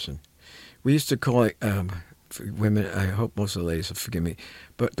different person. We used to call it... women, I hope most of the ladies will forgive me,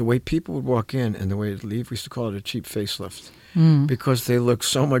 but the way people would walk in and the way they'd leave, we used to call it a cheap facelift, because they look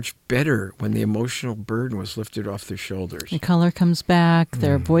so much better when the emotional burden was lifted off their shoulders. The color comes back,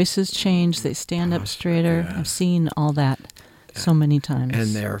 their voices change, they stand up straighter. Yeah. I've seen all that so many times.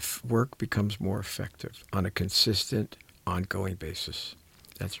 And their work becomes more effective on a consistent, ongoing basis.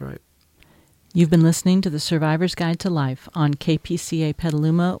 That's right. You've been listening to The Survivor's Guide to Life on KPCA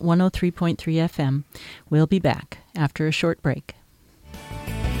Petaluma 103.3 FM. We'll be back after a short break.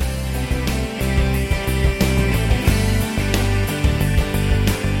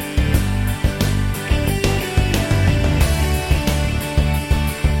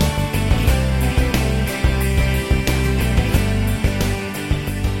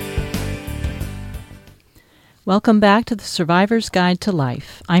 Welcome back to The Survivor's Guide to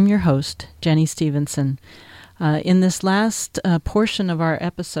Life. I'm your host, Jenny Stevenson. In this last portion of our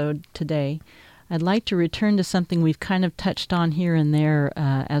episode today, I'd like to return to something we've kind of touched on here and there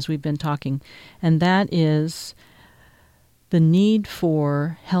as we've been talking, and that is the need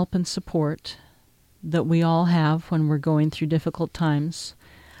for help and support that we all have when we're going through difficult times.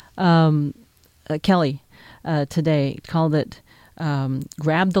 Kelly today called it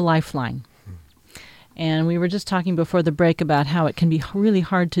Grab the Lifeline. And we were just talking before the break about how it can be really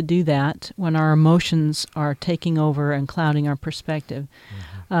hard to do that when our emotions are taking over and clouding our perspective.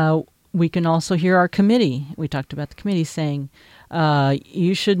 Mm-hmm. We can also hear our committee. We talked about the committee saying,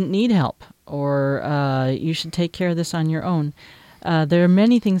 you shouldn't need help, or you should take care of this on your own. There are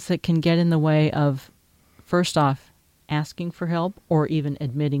many things that can get in the way of, first off, asking for help or even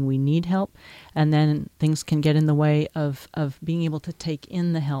admitting we need help. And then things can get in the way of being able to take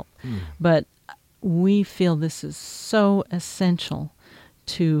in the help. But we feel this is so essential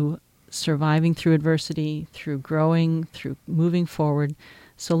to surviving through adversity, through growing, through moving forward.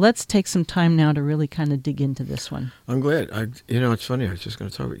 So let's take some time now to really kind of dig into this one. I'm glad. It's funny. I was just going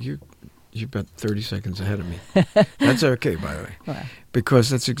to talk about you. You're about 30 seconds ahead of me. That's okay, by the way. Well,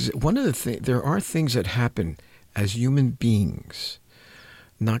 because that's one of the things. There are things that happen as human beings,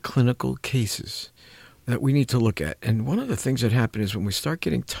 not clinical cases, that we need to look at. And one of the things that happen is when we start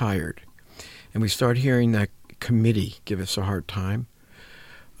getting tired, and we start hearing that committee give us a hard time,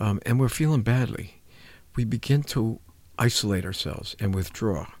 and we're feeling badly, we begin to isolate ourselves and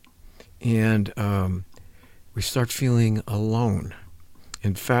withdraw. And we start feeling alone.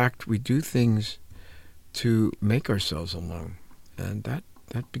 In fact, we do things to make ourselves alone. And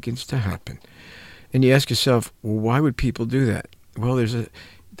that begins to happen. And you ask yourself, well, why would people do that? Well,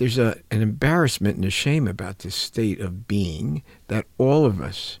 there's an embarrassment and a shame about this state of being that all of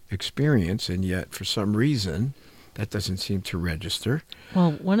us experience, and yet for some reason that doesn't seem to register.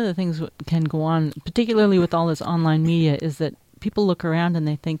 Well, one of the things that can go on, particularly with all this online media, is that people look around and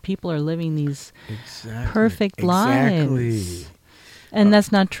they think people are living these perfect lives. And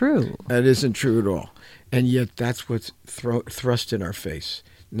that's not true. That isn't true at all. And yet that's what's thrust in our face.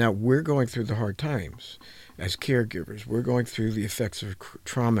 Now, we're going through the hard times as caregivers. We're going through the effects of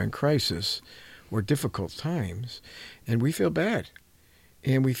trauma and crisis or difficult times, and we feel bad,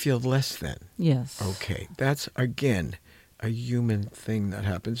 and we feel less than. Yes. Okay, that's, again, a human thing that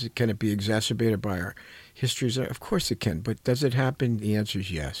happens. Can it be exacerbated by our histories? Of course it can, but does it happen? The answer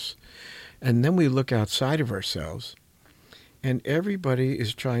is yes. And then we look outside of ourselves, And everybody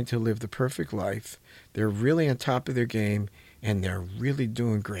is trying to live the perfect life. They're really on top of their game, and they're really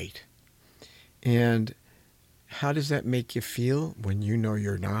doing great. And how does that make you feel when you know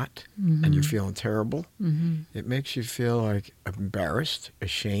you're not, and you're feeling terrible? It makes you feel like embarrassed,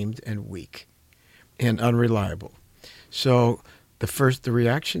 ashamed, and weak, and unreliable. So the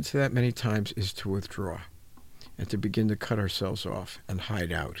reaction to that many times is to withdraw and to begin to cut ourselves off and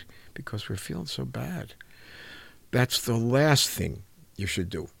hide out because we're feeling so bad. That's the last thing you should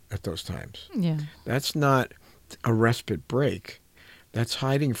do at those times. Yeah. That's not a respite break. That's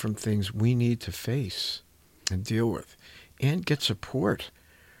hiding from things we need to face and deal with and get support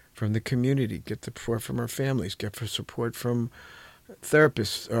from the community, get support from our families, get support from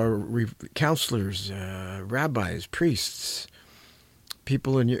therapists, counselors, rabbis, priests,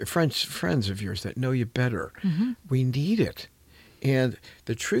 people in your friends of yours that know you better. We need it. And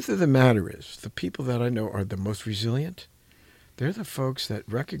the truth of the matter is, the people that I know are the most resilient. They're the folks that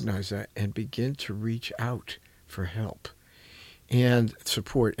recognize that and begin to reach out for help and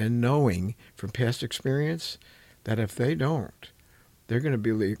support, and knowing from past experience that if they don't, they're going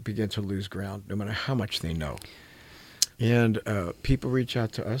to begin to lose ground no matter how much they know. And people reach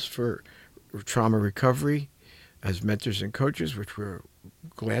out to us for trauma recovery as mentors and coaches, which we're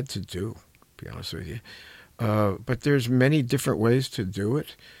glad to do, to be honest with you. But there's many different ways to do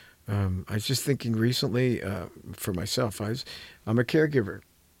it. I was just thinking recently for myself, I'm a caregiver,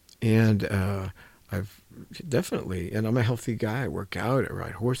 and I've definitely, and I'm a healthy guy. I work out, I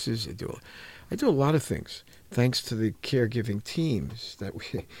ride horses, I do a lot of things thanks to the caregiving teams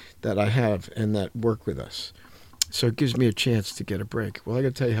that I have and that work with us. So it gives me a chance to get a break. Well, I got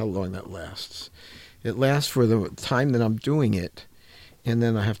to tell you how long that lasts. It lasts for the time that I'm doing it, and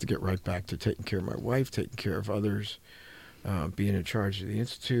then I have to get right back to taking care of my wife, taking care of others, being in charge of the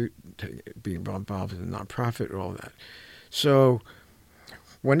institute, being involved in the nonprofit, all that. So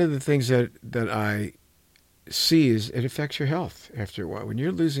one of the things that I see is it affects your health after a while. When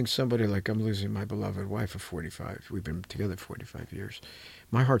you're losing somebody like I'm losing my beloved wife of 45, we've been together 45 years,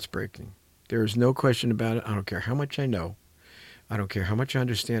 my heart's breaking. There is no question about it. I don't care how much I know. I don't care how much I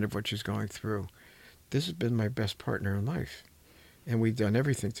understand of what she's going through. This has been my best partner in life. And we've done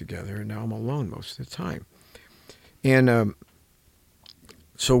everything together, and now I'm alone most of the time. And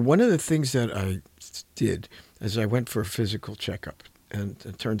so one of the things that I did is I went for a physical checkup. And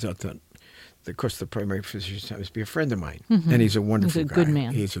it turns out that, of course, the primary physician happens to be a friend of mine. And he's a wonderful guy. He's a good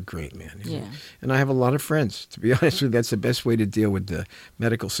man. He's a great man. Yeah. And I have a lot of friends. To be honest with you, that's the best way to deal with the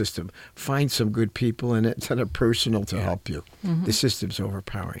medical system. Find some good people in it that are personal to help you. The system's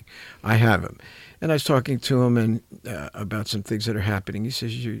overpowering. I have him. And I was talking to him and about some things that are happening. He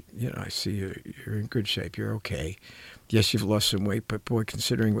says, you know, I see you're in good shape. You're okay. Yes, you've lost some weight, but boy,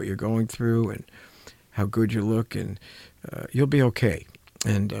 considering what you're going through and how good you look, and you'll be okay.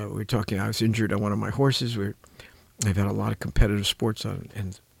 And we're talking, I was injured on one of my horses. I've had a lot of competitive sports on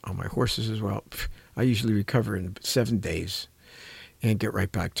my horses as well. I usually recover in 7 days and get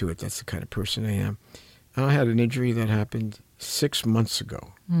right back to it. That's the kind of person I am. And I had an injury that happened 6 months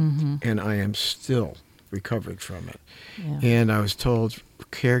ago, and I am still recovering from it. Yeah. And I was told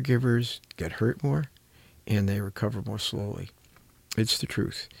caregivers get hurt more, and they recover more slowly. It's the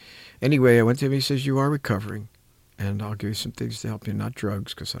truth. Anyway, I went to him. He says, you are recovering, and I'll give you some things to help you, not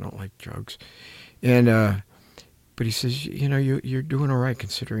drugs, because I don't like drugs. And but he says, you know, you're doing all right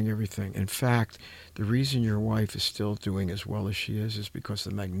considering everything. In fact, the reason your wife is still doing as well as she is because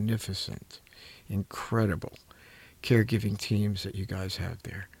of the magnificent, incredible caregiving teams that you guys have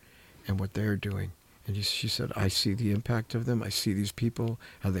there and what they're doing. And she said, I see the impact of them. I see these people,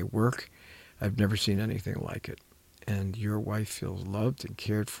 how they work. I've never seen anything like it. And your wife feels loved and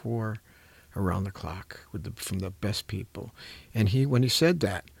cared for around the clock from the best people. And when he said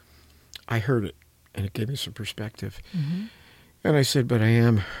that, I heard it, and it gave me some perspective. And I said, but I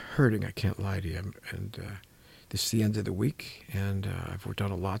am hurting. I can't lie to you. And this is the end of the week, and I've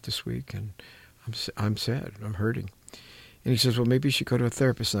done a lot this week, and I'm sad. I'm hurting. And he says, well, maybe you should go to a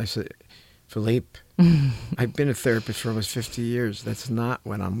therapist. And I said, Philippe, I've been a therapist for almost 50 years. That's not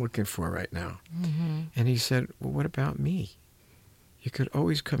what I'm looking for right now. And he said, well, what about me? You could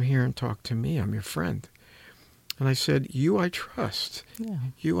always come here and talk to me. I'm your friend. And I said, you I trust. Yeah.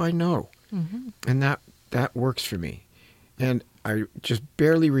 You I know. And that works for me. And I just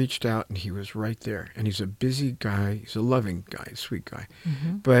barely reached out, and he was right there. And he's a busy guy. He's a loving guy, a sweet guy.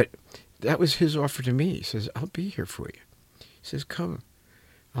 But that was his offer to me. He says, I'll be here for you. He says, come.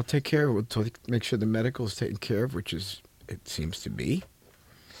 I'll take care of it. We'll make sure the medical is taken care of, which is, it seems to be.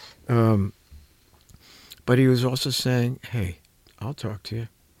 But he was also saying, hey, I'll talk to you.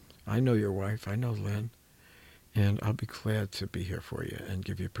 I know your wife. I know Lynn. and I'll be glad to be here for you and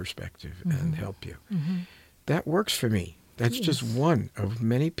give you perspective Mm-hmm. and help you. Mm-hmm. That works for me. That's Yes. just one of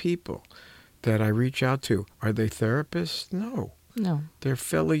many people that I reach out to. Are they therapists? No. No. They're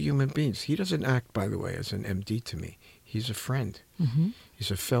fellow human beings. He doesn't act, by the way, as an MD to me. He's a friend. Mm-hmm.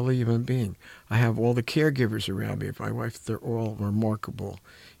 He's a fellow human being. I have all the caregivers around me. My wife, they're all remarkable.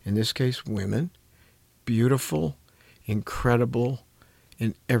 In this case, women, beautiful, incredible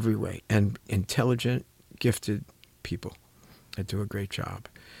in every way, and intelligent, gifted people that do a great job.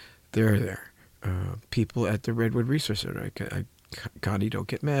 They're there. People at the Redwood Resource Center. Connie, don't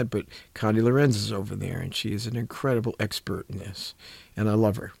get mad, but Connie Lorenz is over there, and she is an incredible expert in this. And I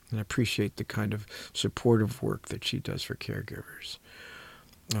love her, and I appreciate the kind of supportive work that she does for caregivers.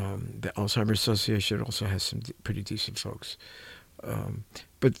 The Alzheimer's Association also has some pretty decent folks.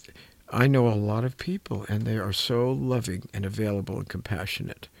 But I know a lot of people, and they are so loving and available and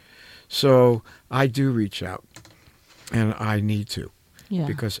compassionate. So I do reach out, and I need to,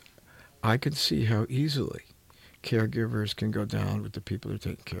 because I can see how easily caregivers can go down with the people they're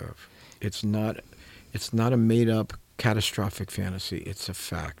taking care of. It's not a made-up catastrophic fantasy. It's a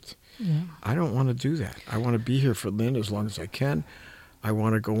fact. Yeah. I don't want to do that. I want to be here for Lynn as long as I can. I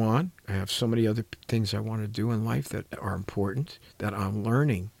want to go on. I have so many other things I want to do in life that are important, that I'm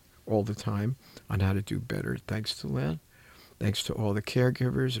learning all the time on how to do better, thanks to Lynn, thanks to all the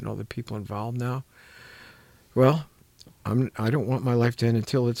caregivers and all the people involved now. Well, I don't want my life to end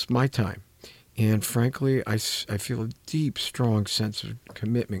until it's my time. And frankly, I feel a deep, strong sense of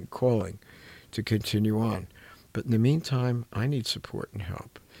commitment, calling to continue on. But in the meantime, I need support and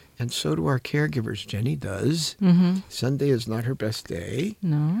help. And so do our caregivers. Jenny does. Mm-hmm. Sunday is not her best day.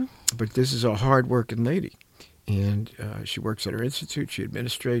 No. But this is a hard-working lady. And she works at her institute. She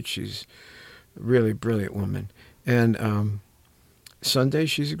administrates. She's a really brilliant woman. And Sunday,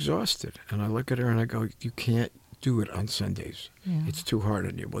 she's exhausted. And I look at her and I go, you can't do it on Sundays. Yeah. It's too hard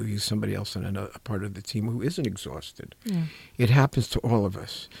on you. We'll use somebody else on a part of the team who isn't exhausted. Yeah. It happens to all of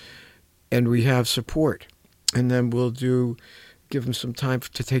us. And we have support. And then we'll give them some time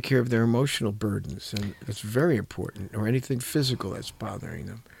to take care of their emotional burdens. And it's very important. Or anything physical that's bothering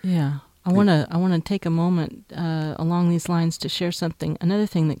them. Yeah. I want to take a moment along these lines to share something, another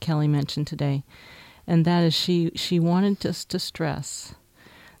thing that Kelly mentioned today. And that is she wanted us to stress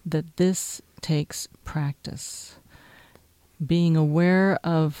that this takes practice. Being aware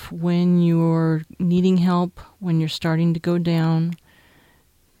of when you're needing help, when you're starting to go down,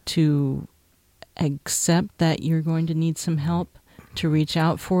 to accept that you're going to need some help, to reach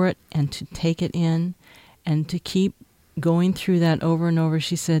out for it and to take it in and to keep going through that over and over.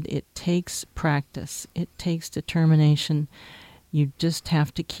 She said it takes practice. It takes determination. You just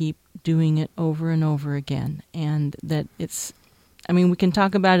have to keep doing it over and over again. And that we can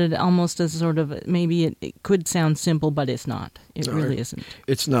talk about it almost as sort of, maybe it could sound simple, but it's not. It really isn't.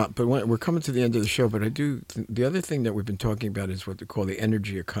 It's not. But we're coming to the end of the show, but the other thing that we've been talking about is what they call the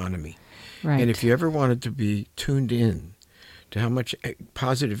energy economy. Right. And if you ever wanted to be tuned in to how much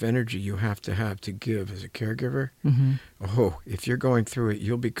positive energy you have to give as a caregiver, if you're going through it,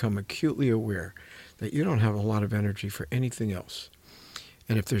 you'll become acutely aware that you don't have a lot of energy for anything else.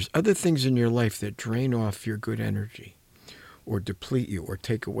 And if there's other things in your life that drain off your good energy or deplete you or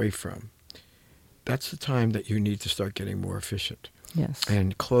take away from, that's the time that you need to start getting more efficient. Yes.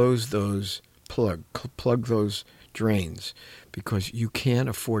 And close those, plug those drains, because you can't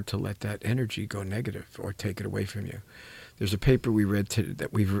afford to let that energy go negative or take it away from you. There's a paper we read today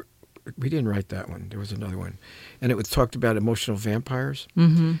that we didn't write that one. There was another one. And it was talked about emotional vampires,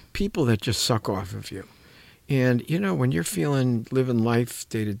 people that just suck off of you. And, when you're living life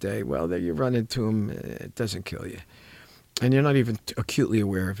day to day, well, there you run into them, it doesn't kill you. And you're not even acutely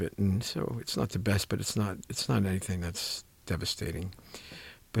aware of it. And so it's not the best, but it's not anything that's devastating.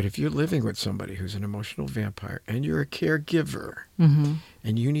 But if you're living with somebody who's an emotional vampire and you're a caregiver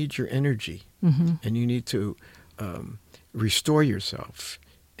and you need your energy and you need to restore yourself,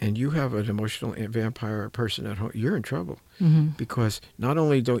 and you have an emotional vampire person at home, you're in trouble. Because not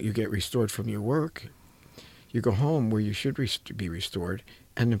only don't you get restored from your work, you go home where you should be restored,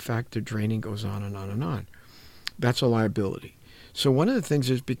 and in fact the draining goes on and on and on. That's a liability. So one of the things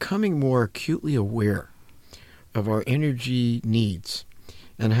is becoming more acutely aware of our energy needs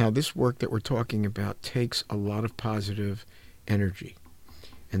and how this work that we're talking about takes a lot of positive energy.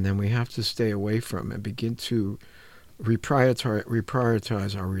 And then we have to stay away from and begin to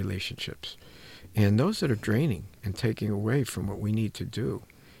reprioritize our relationships. And those that are draining and taking away from what we need to do,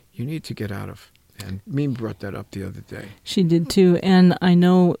 you need to get out of. And Mimi brought that up the other day. She did too. And I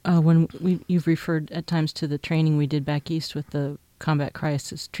know when you've referred at times to the training we did back east with the combat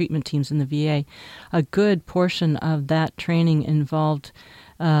crisis treatment teams in the VA, a good portion of that training involved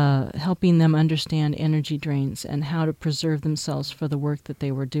helping them understand energy drains and how to preserve themselves for the work that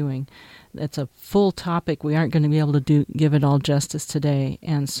they were doing. It's a full topic. We aren't going to be able to give it all justice today,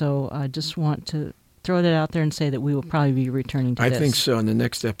 and so I just want to throw that out there and say that we will probably be returning to this. I think so. In the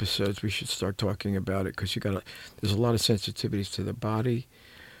next episodes, we should start talking about it because there's a lot of sensitivities to the body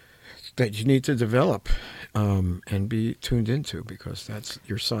that you need to develop and be tuned into, because that's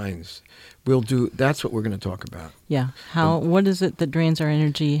your signs. That's what we're going to talk about. Yeah. What is it that drains our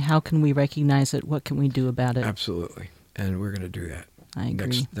energy? How can we recognize it? What can we do about it? Absolutely. And we're going to do that. I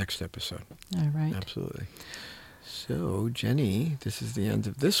agree. Next episode. All right. Absolutely. So, Jenny, this is the end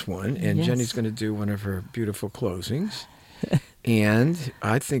of this one, and Yes. Jenny's going to do one of her beautiful closings. And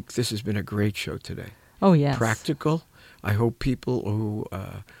I think this has been a great show today. Oh, yes. Practical. I hope people who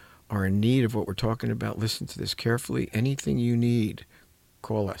are in need of what we're talking about listen to this carefully. Anything you need,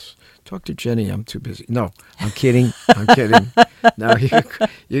 call us. Talk to Jenny. I'm too busy. No, I'm kidding. I'm kidding. No,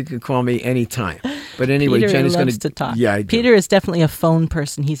 you can call me anytime. But anyway, Peter Jenny's going loves to talk. Yeah, I do. Peter is definitely a phone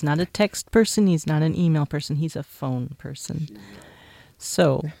person. He's not a text person. He's not an email person. He's a phone person.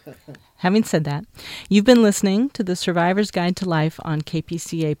 So, having said that, you've been listening to the Survivor's Guide to Life on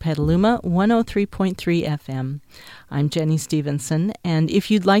KPCA Petaluma 103.3 FM. I'm Jenny Stevenson, and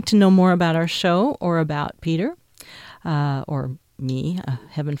if you'd like to know more about our show or about Peter, or me,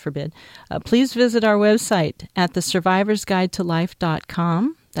 heaven forbid, please visit our website at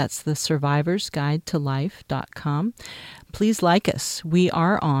thesurvivorsguidetolife.com. That's thesurvivorsguidetolife.com. Please like us. We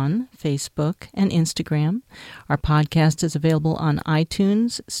are on Facebook and Instagram. Our podcast is available on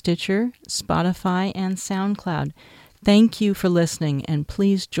iTunes, Stitcher, Spotify, and SoundCloud. Thank you for listening, and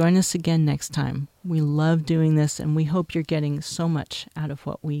please join us again next time. We love doing this, and we hope you're getting so much out of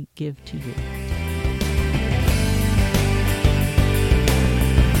what we give to you.